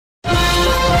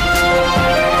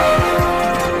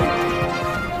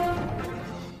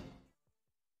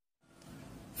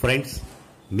Friends,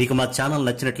 మీకు మా channel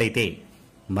నచ్చినట్లయితే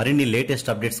మరిన్ని లేటెస్ట్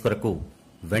అప్డేట్స్ కొరకు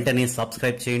వెంటనే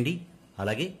సబ్స్క్రైబ్ చేయండి.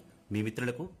 అలాగే మీ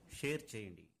మిత్రులకు షేర్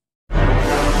చేయండి.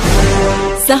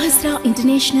 Sahasra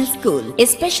International School, a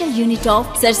special unit of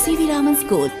Sir C.V. Raman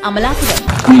School, Amalapuram.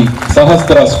 ఈ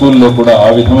సహస్ర స్కూల్లో కూడా ఆ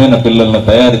విధమైన పిల్లలను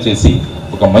తయారు చేసి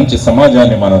ఒక మంచి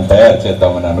సమాజాన్ని మనం తయారు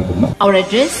చేద్దామని అనుకున్నాం. Our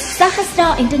address: Sahasra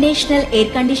International Air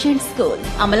Conditioned School,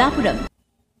 Amalapuram.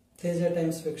 Teja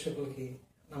times వీక్షకులకి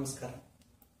నమస్కారం.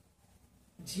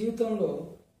 జీవితంలో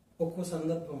ఒక్కో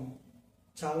సందర్భం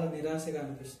చాలా నిరాశగా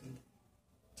అనిపిస్తుంది,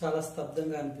 చాలా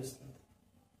స్తబ్దంగా అనిపిస్తుంది.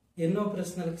 ఎన్నో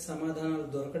ప్రశ్నలకి సమాధానాలు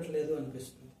దొరకట్లేదు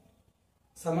అనిపిస్తుంది.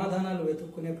 సమాధానాలు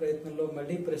వెతుక్కునే ప్రయత్నంలో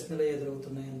మళ్ళీ ప్రశ్నలే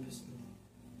ఎదురవుతున్నాయి అనిపిస్తుంది.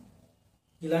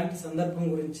 ఇలాంటి సందర్భం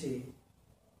గురించి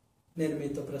నేను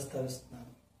మీతో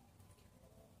ప్రస్తావిస్తున్నాను.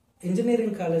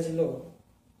 ఇంజనీరింగ్ కాలేజీలో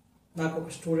నాకు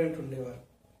ఒక స్టూడెంట్ ఉండేవారు.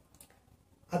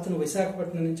 అతను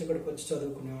విశాఖపట్నం నుంచి ఇక్కడికి వచ్చి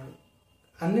చదువుకునేవాడు.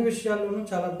 అన్ని విషయాల్లోనూ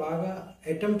చాలా బాగా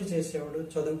అటెంప్ట్ చేసేవాడు,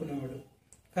 చదువుకునేవాడు.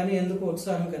 కానీ ఎందుకు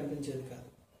ఉత్సాహం కనిపించేది కాదు.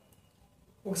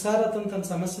 ఒకసారి అతను తన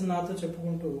సమస్యను నాతో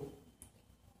చెప్పుకుంటూ,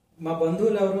 మా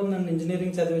బంధువులు ఎవరో నన్ను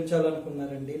ఇంజనీరింగ్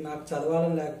చదివించాలనుకున్నారండి. నాకు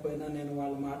చదవాలని లేకపోయినా నేను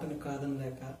వాళ్ళ మాటను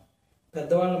కాదనలేక,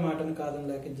 పెద్దవాళ్ళ మాటను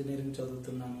కాదనలేక ఇంజనీరింగ్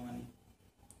చదువుతున్నాను అని.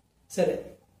 సరే,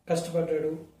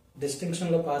 కష్టపడ్డాడు,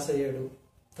 డిస్టింక్షన్లో పాస్ అయ్యాడు.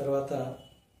 తర్వాత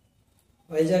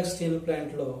వైజాగ్ స్టీల్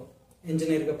ప్లాంట్లో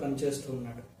ఇంజనీర్గా పనిచేస్తూ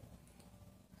ఉన్నాడు.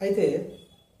 అయితే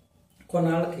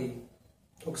కొన్నాళ్ళకి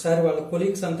ఒకసారి వాళ్ళ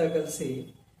కొలీగ్స్ అంతా కలిసి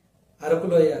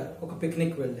అరకులోయ ఒక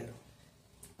పిక్నిక్ వెళ్ళారు.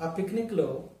 ఆ పిక్నిక్లో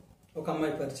ఒక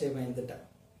అమ్మాయి పరిచయం అయిందట.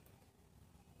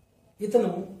 ఇతను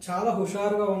చాలా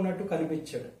హుషారుగా ఉన్నట్టు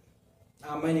కనిపించాడు ఆ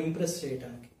అమ్మాయిని ఇంప్రెస్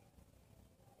చేయడానికి.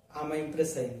 ఆ అమ్మాయి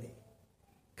ఇంప్రెస్ అయింది.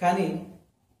 కానీ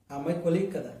ఆ అమ్మాయి కొలీగ్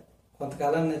కదా,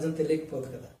 కొంతకాలం నిజం తెలియకపోదు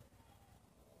కదా.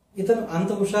 ఇతను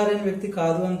అంత హుషారైన వ్యక్తి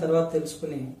కాదు అని తర్వాత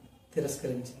తెలుసుకుని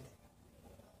తిరస్కరించింది.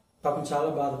 పాపం చాలా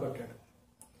బాధపడ్డాడు.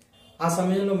 ఆ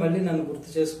సమయంలో మళ్ళీ నన్ను గుర్తు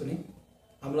చేసుకుని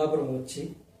అమలాపురం వచ్చి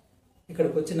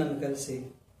ఇక్కడికి వచ్చి నన్ను కలిసి,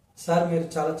 సార్ మీరు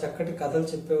చాలా చక్కటి కథలు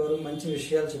చెప్పేవారు, మంచి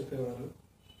విషయాలు చెప్పేవారు.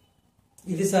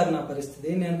 ఇది సార్ నా పరిస్థితి,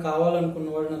 నేను కావాలనుకున్న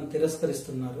వాళ్ళు నన్ను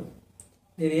తిరస్కరిస్తున్నారు,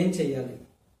 నేనేం చెయ్యాలి,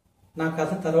 నా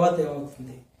కథ తర్వాత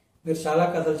ఏమవుతుంది, మీరు చాలా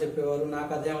కథలు చెప్పేవారు, నా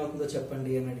కథ ఏమవుతుందో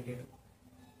చెప్పండి అని అడిగాడు.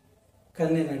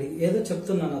 కానీ నేను ఏదో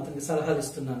చెప్తున్నాను, అతనికి సలహాలు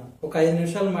ఇస్తున్నాను. ఒక 5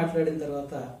 నిమిషాలు మాట్లాడిన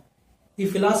తర్వాత, ఈ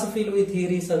ఫిలాసఫీలు, ఈ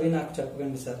థియరీస్ అవి నాకు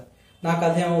చెప్పకండి సార్, నా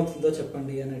కథ ఏమవుతుందో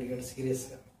చెప్పండి అని అడిగాడు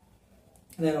సీరియస్గా.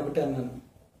 నేను ఒకటే అన్నాను,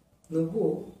 నువ్వు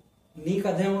నీ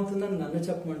కథ ఏమవుతుందని నన్ను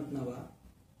చెప్పమంటున్నావా,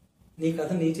 నీ కథ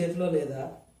నీ చేతిలో లేదా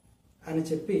అని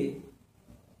చెప్పి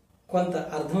కొంత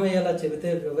అర్థమయ్యేలా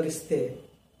చెబితే, వివరిస్తే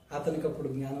అతనికి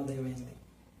అప్పుడు జ్ఞానోదయం అయింది.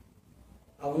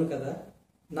 అవును కదా,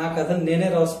 నా కథ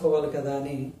నేనే రాసుకోవాలి కదా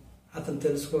అని అతను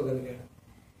తెలుసుకోగలిగాడు.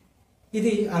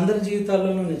 ఇది అందరి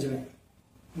జీవితాల్లోనూ నిజమే.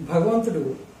 భగవంతుడు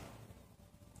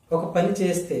ఒక పని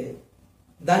చేస్తే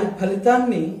దాని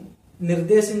ఫలితాన్ని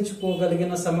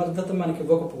నిర్దేశించుకోగలిగిన సమర్థత మనకి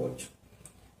ఇవ్వకపోవచ్చు.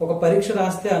 ఒక పరీక్ష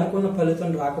రాస్తే అనుకున్న ఫలితం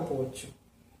రాకపోవచ్చు.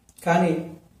 కానీ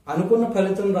అనుకున్న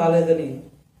ఫలితం రాలేదని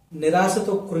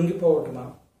నిరాశతో కృంగిపోవటమా,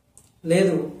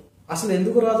 లేదు అసలు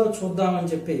ఎందుకు రాదో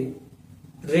చూద్దామని చెప్పి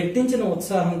రెట్టించిన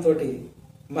ఉత్సాహంతో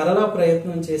మరలా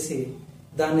ప్రయత్నం చేసి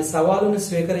దాన్ని సవాలుని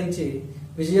స్వీకరించి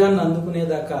విజయాన్ని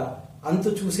అందుకునేదాకా, అంతు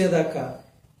చూసేదాకా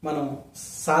మనం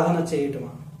సాధన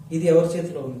చేయటమా, ఇది ఎవరి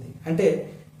చేతిలో ఉంది? అంటే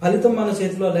ఫలితం మన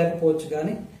చేతిలో లేకపోవచ్చు,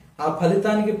 కానీ ఆ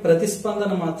ఫలితానికి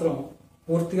ప్రతిస్పందన మాత్రం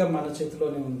పూర్తిగా మన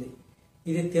చేతిలోనే ఉంది.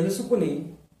 ఇది తెలుసుకుని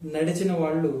నడిచిన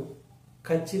వాళ్ళు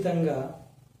ఖచ్చితంగా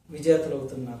విజేతలు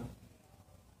అవుతున్నారు.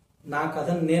 నా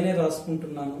కథను నేనే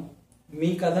రాసుకుంటున్నాను, మీ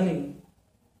కథని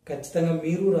ఖచ్చితంగా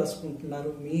మీరు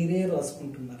రాసుకుంటున్నారు, మీరే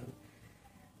రాసుకుంటున్నారు.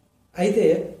 అయితే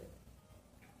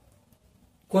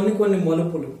కొన్ని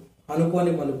మలుపులు,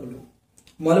 అనుకోని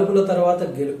మలుపుల తర్వాత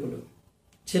గెలుపులు,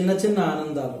 చిన్న చిన్న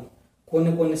ఆనందాలు,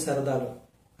 కొన్ని సరదాలు,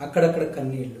 అక్కడక్కడ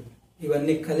కన్నీళ్లు,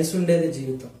 ఇవన్నీ కలిసి ఉండేది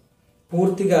జీవితం.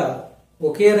 పూర్తిగా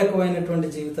ఒకే రకమైనటువంటి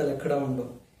జీవితాలు ఎక్కడా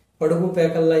ఉండవు. పడుగు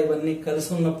పేకల్లా ఇవన్నీ కలిసి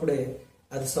ఉన్నప్పుడే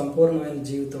అది సంపూర్ణమైన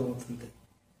జీవితం అవుతుంది.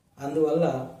 అందువల్ల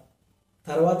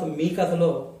తర్వాత మీ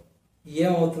కథలో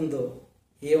ఏమవుతుందో,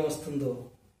 ఏమొస్తుందో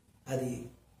అది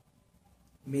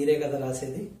మీరే కదా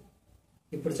రాసేది.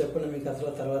 ఇప్పుడు చెప్పండి, మీ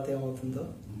కథలో తర్వాత ఏమవుతుందో.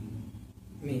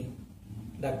 మీ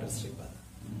డాక్టర్ శ్రీపాద్.